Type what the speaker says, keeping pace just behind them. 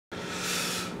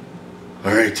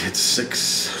All right, it's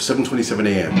 7:27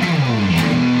 a.m.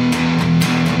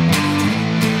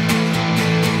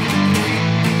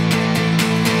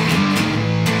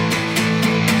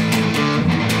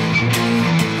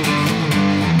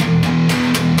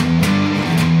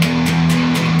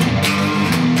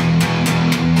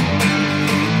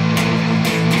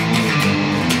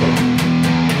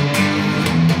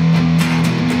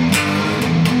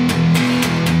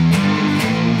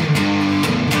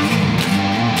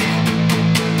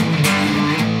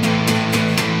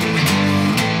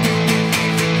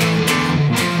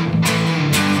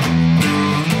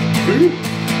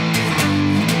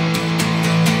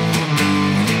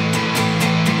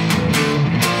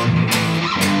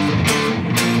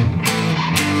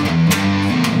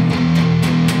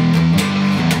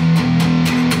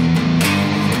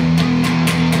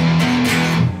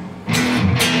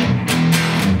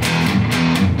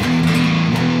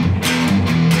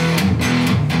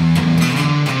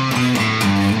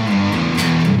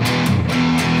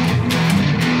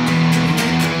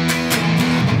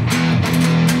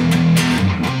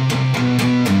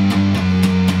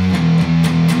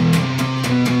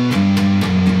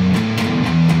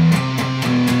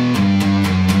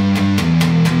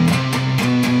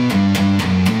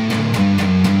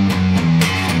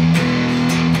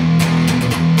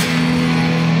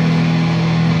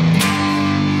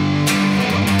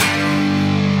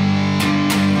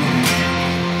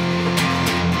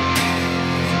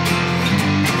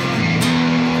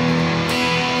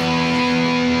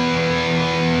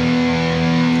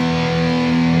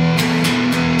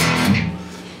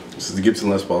 The Gibson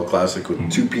Les Paul Classic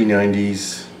with two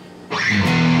P90s.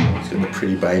 It's got the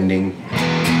pretty binding.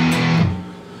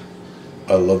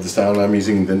 I love the sound. I'm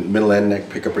using the middle end neck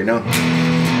pickup right now.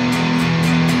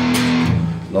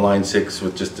 The line 6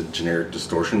 with just a generic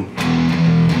distortion.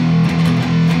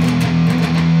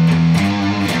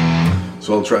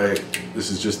 So I'll try,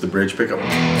 this is just the bridge pickup.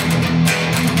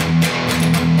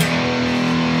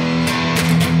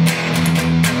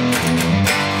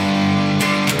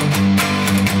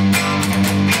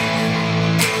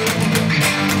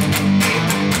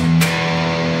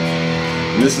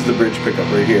 This is the bridge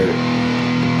pickup right here.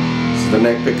 This is the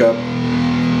neck pickup.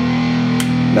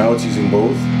 Now it's using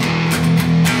both.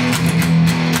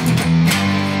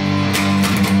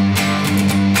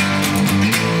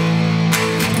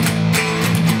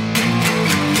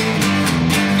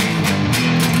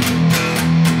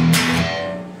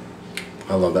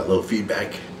 I love that little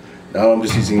feedback. Now I'm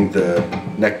just using the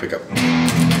neck pickup.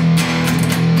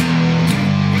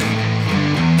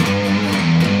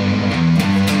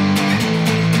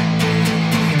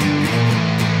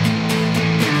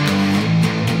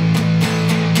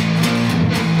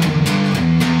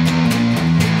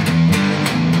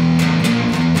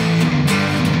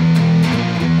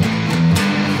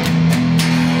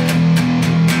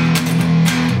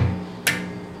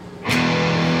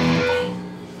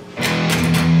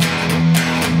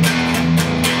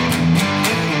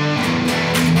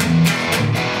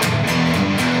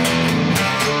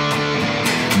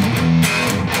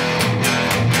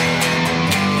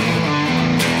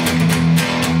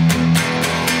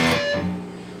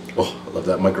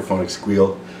 That microphonic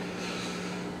squeal.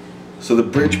 So the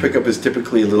bridge pickup is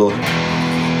typically a little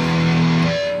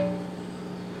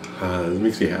it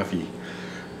makes me happy,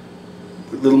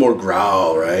 a little more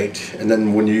growl, right? And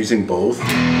then when you're using both,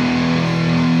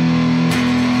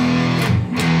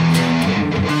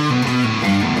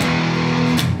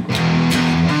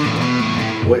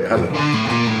 wait, how's it?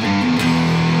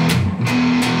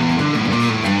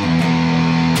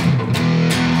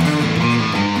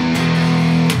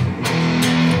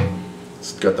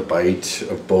 Got the bite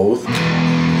of both.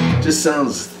 Just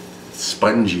sounds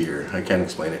spongier. I can't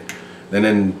explain it. And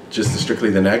then just strictly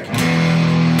the neck.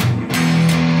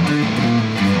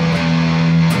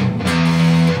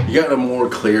 You got a more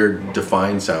clear,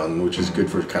 defined sound, which is good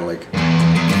for kind of like.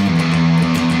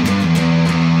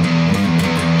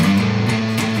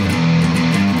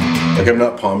 Like I'm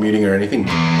not palm muting or anything.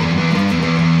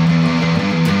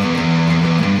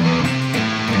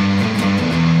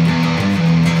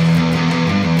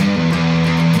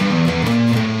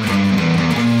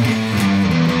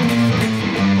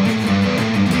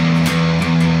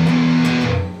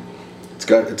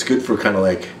 It's good for kind of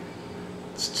like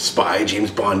spy,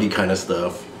 James Bondy kind of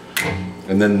stuff.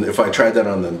 And then if I tried that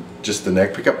on just the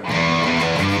neck pickup,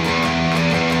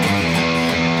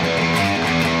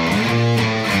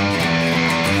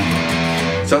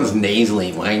 it sounds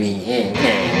nasally, whiny.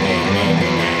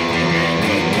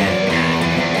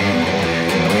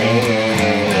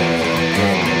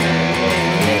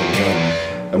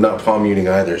 I'm not palm muting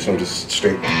either, so I'm just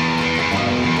straight.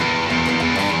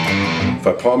 If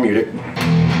I palm mute it,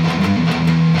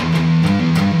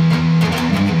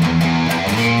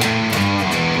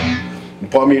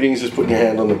 palm muting is just putting your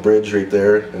hand on the bridge right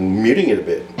there and muting it a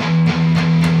bit.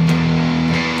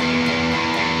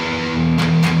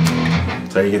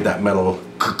 That's how you get that metal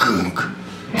kunk.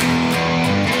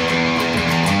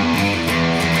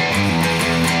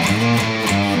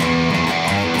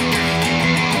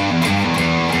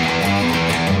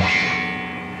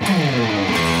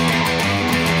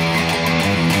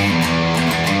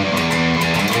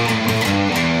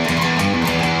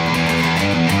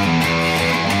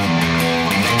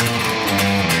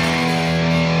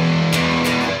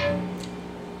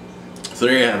 So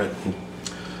there you have it.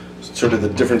 Sort of the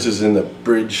differences in the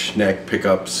bridge neck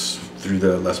pickups through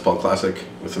the Les Paul Classic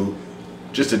with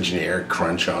just a generic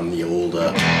crunch on the old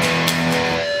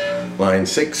line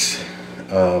 6.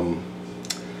 I'm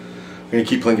gonna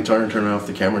keep playing guitar and turn off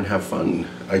the camera and have fun.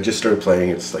 I just started playing.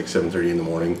 It's like 7:30 in the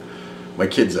morning. My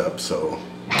kid's up, so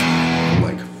I'm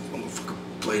like, I'm fucking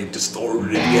play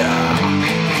distorted, yeah.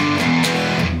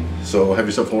 So have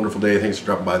yourself a wonderful day. Thanks for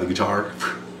dropping by the Guitar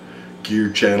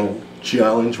Gear Channel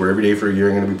Challenge, where every day for a year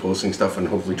I'm going to be posting stuff and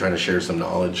hopefully trying to share some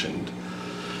knowledge and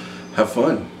have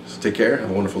fun. So take care,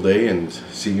 have a wonderful day, and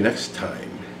see you next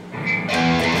time.